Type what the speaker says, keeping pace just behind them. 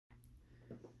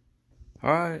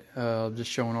Alright,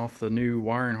 just showing off the new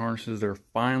wiring harnesses. They're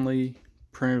finally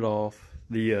printed off,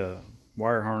 the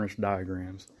wire harness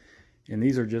diagrams. And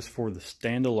these are just for the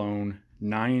standalone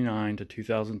 99 to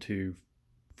 2002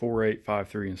 4.8,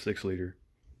 5.3, and 6 liter.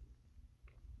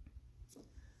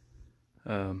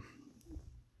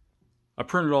 I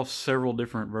printed off several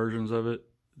different versions of it.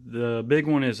 The big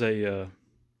one is a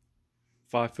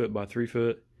 5 foot by 3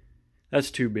 foot. That's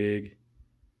too big.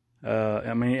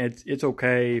 I mean, it's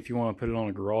okay if you want to put it on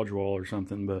a garage wall or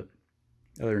something, but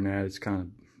other than that, it's kind of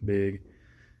big.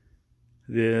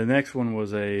 The next one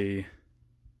was a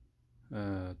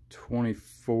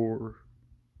 24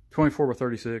 by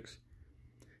 36.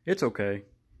 It's okay.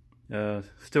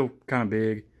 Still kind of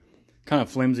big, kind of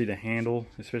flimsy to handle,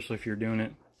 especially if you're doing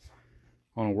it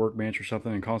on a workbench or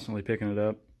something and constantly picking it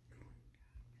up.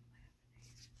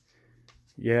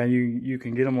 Yeah, you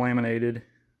can get them laminated.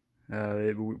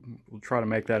 We'll try to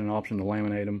make that an option to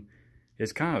laminate them.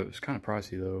 It's kind of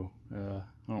pricey though. I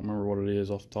don't remember what it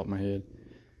is off the top of my head.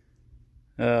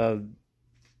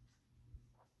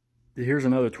 Here's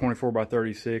another 24 by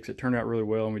 36. It turned out really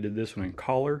well, and we did this one in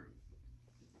collar.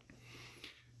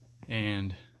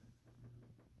 And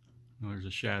there's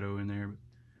a shadow in there, but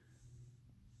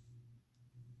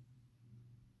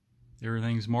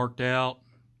everything's marked out.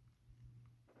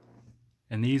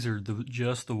 And these are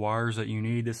just the wires that you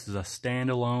need. This is a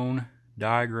standalone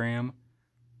diagram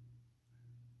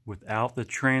without the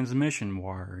transmission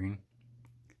wiring.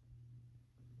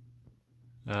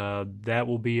 That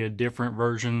will be a different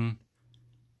version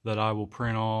that I will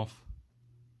print off.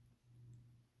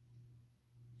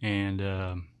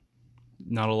 And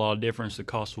not a lot of difference. The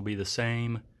cost will be the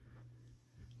same.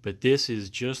 But this is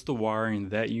just the wiring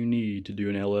that you need to do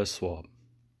an LS swap.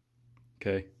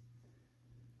 Okay.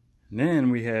 And then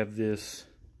we have this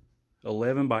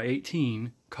 11 by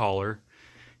 18 collar,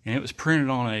 and it was printed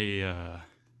on a,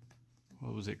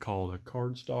 what was it called? A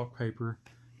cardstock paper.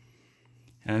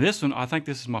 And this one, I think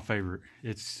this is my favorite.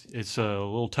 It's a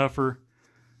little tougher.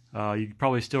 You could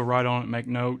probably still write on it, make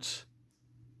notes.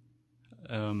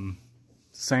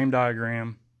 Same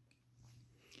diagram.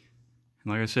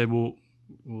 And like I said, we'll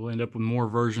end up with more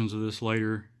versions of this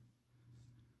later.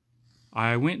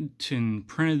 I went and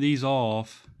printed these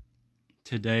off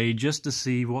today just to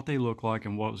see what they look like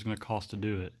and what it was going to cost to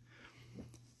do it.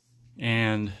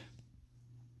 And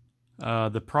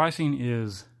the pricing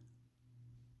is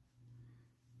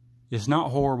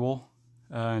not horrible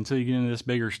until you get into this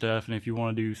bigger stuff, and if you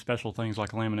want to do special things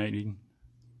like laminating.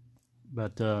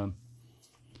 But the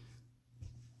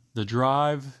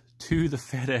drive to the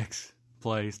FedEx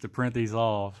place to print these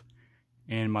off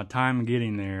and my time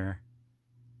getting there,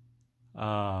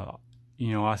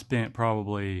 you know, I spent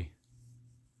probably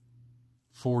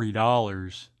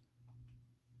 $40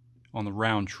 on the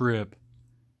round trip,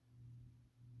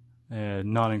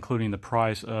 not including the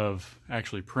price of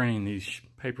actually printing these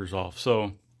papers off.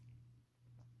 So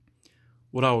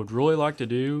what I would really like to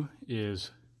do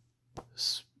is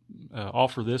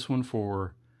offer this one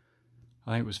for,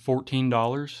 I think it was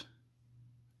 $14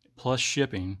 plus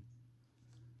shipping.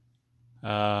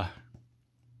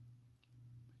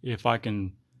 If I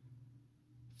can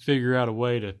figure out a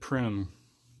way to print them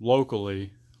locally,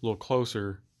 a little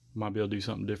closer, might be able to do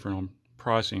something different on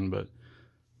pricing, but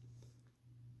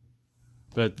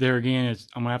there again,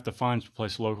 I'm gonna have to find some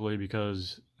place locally,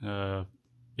 because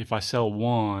if I sell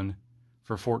one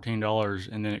for $14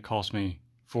 and then it costs me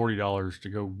 $40 to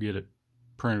go get it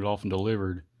printed off and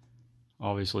delivered,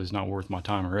 obviously it's not worth my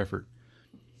time or effort.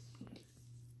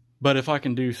 But if I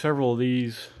can do several of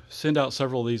these, send out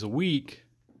several of these a week,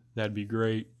 that'd be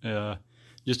great.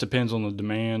 Just depends on the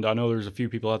demand. I know there's a few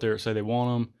people out there that say they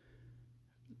want them.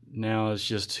 Now it's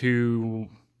just who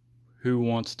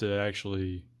wants to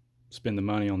actually spend the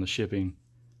money on the shipping.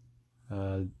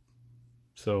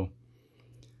 So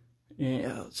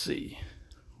yeah, let's see.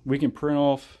 We can print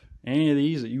off any of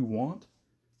these that you want.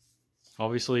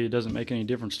 Obviously, it doesn't make any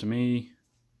difference to me.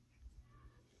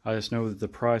 I just know that the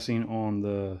pricing on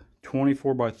the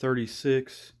 24 by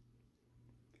 36,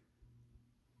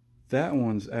 that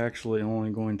one's actually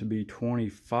only going to be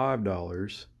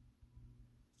 $25.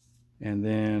 And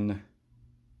then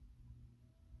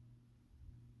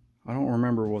I don't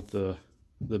remember what the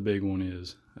big one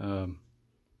is.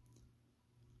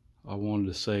 I wanted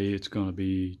to say it's going to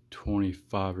be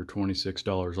 $25 or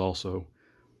 $26 also.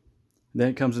 Then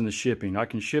it comes in the shipping. I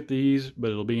can ship these,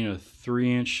 but it'll be in a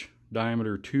 3-inch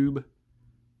diameter tube,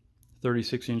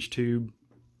 36-inch tube,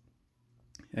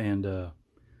 and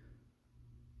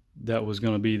that was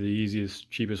going to be the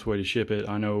easiest, cheapest way to ship it.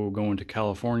 I know going to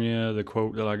California, the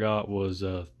quote that I got was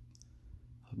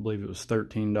I believe it was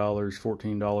 $13,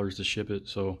 $14 to ship it,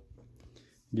 so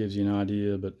it gives you an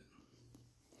idea. But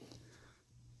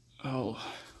I'll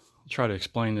try to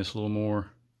explain this a little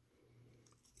more.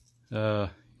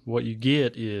 What you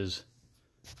get is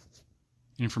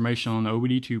information on the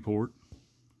OBD2 port.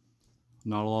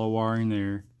 Not a lot of wiring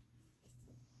there.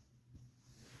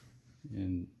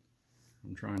 And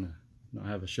I'm trying to not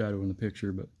have a shadow in the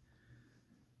picture, but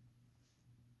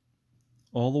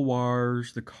all the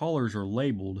wires, the collars are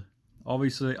labeled.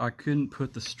 Obviously, I couldn't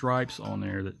put the stripes on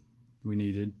there that we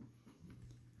needed.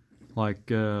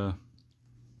 Like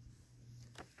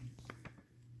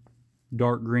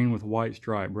dark green with white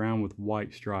stripe, brown with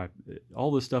white stripe.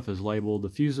 All this stuff is labeled. The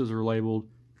fuses are labeled.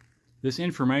 This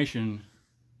information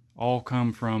all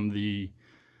come from the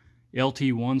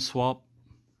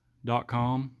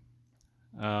lt1swap.com.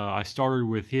 I started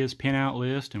with his pinout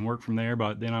list and worked from there,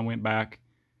 but then I went back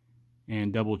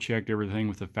and double checked everything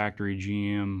with the factory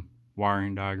GM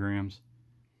wiring diagrams.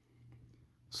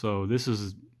 So this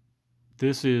is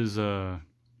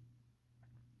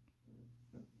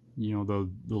you know,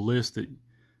 the list that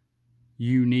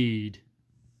you need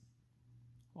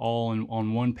all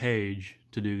on one page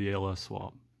to do the LS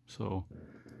swap. So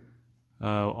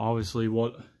obviously,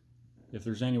 if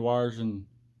there's any wires in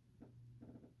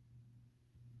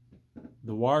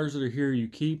the wires that are here, you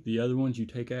keep, the other ones you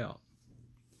take out.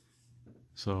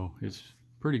 So it's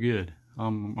pretty good.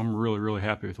 I'm really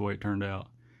happy with the way it turned out.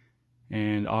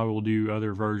 And I will do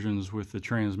other versions with the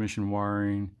transmission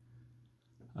wiring.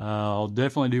 I'll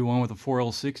definitely do one with a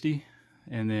 4L60,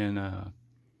 and then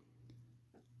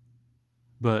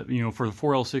but you know, for the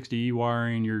 4L60E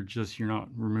wiring, you're not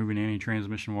removing any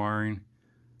transmission wiring.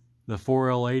 The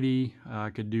 4L80, I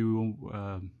could do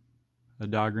a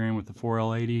diagram with the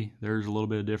 4L80. There's a little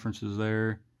bit of differences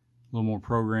there, a little more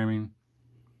programming.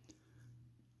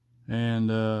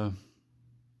 And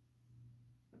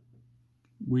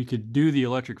we could do the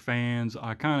electric fans.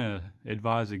 I kind of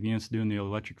advise against doing the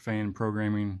electric fan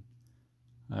programming.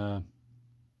 I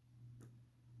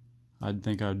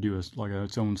think I'd do its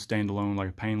own standalone, like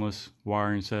a painless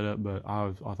wiring setup, but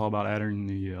I thought about adding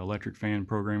the electric fan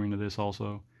programming to this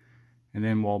also. And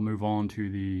then we'll move on to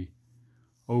the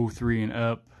 03 and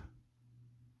up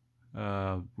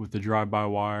with the drive-by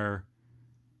wire.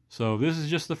 So this is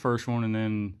just the first one, and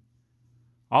then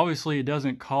obviously it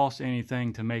doesn't cost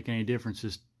anything to make any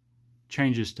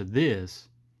changes to this.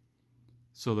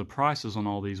 So the prices on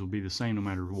all these will be the same no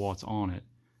matter what's on it.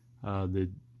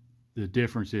 The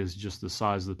difference is just the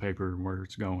size of the paper and where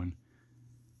it's going.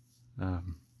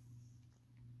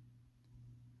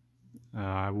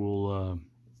 I will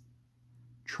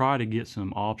try to get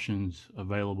some options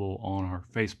available on our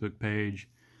Facebook page,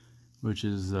 which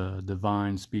is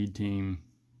Divine Speed Team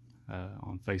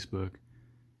on Facebook,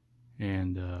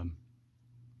 and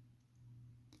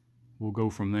we'll go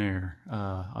from there.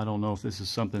 I don't know if this is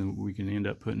something we can end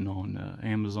up putting on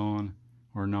Amazon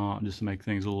or not, just to make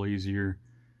things a little easier.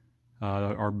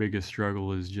 Our biggest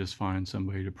struggle is just finding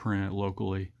somebody to print it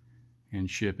locally and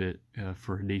ship it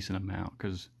for a decent amount,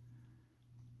 because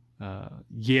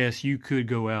yes, you could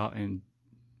go out and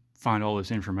find all this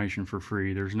information for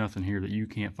free. There's nothing here that you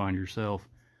can't find yourself,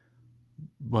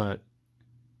 but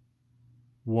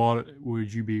what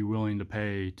would you be willing to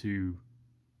pay to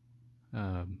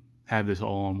have this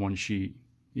all on one sheet,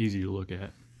 easy to look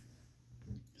at?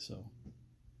 So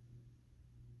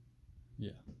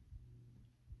yeah.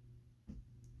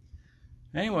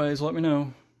 Anyways, let me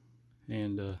know,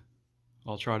 and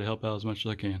I'll try to help out as much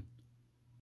as I can.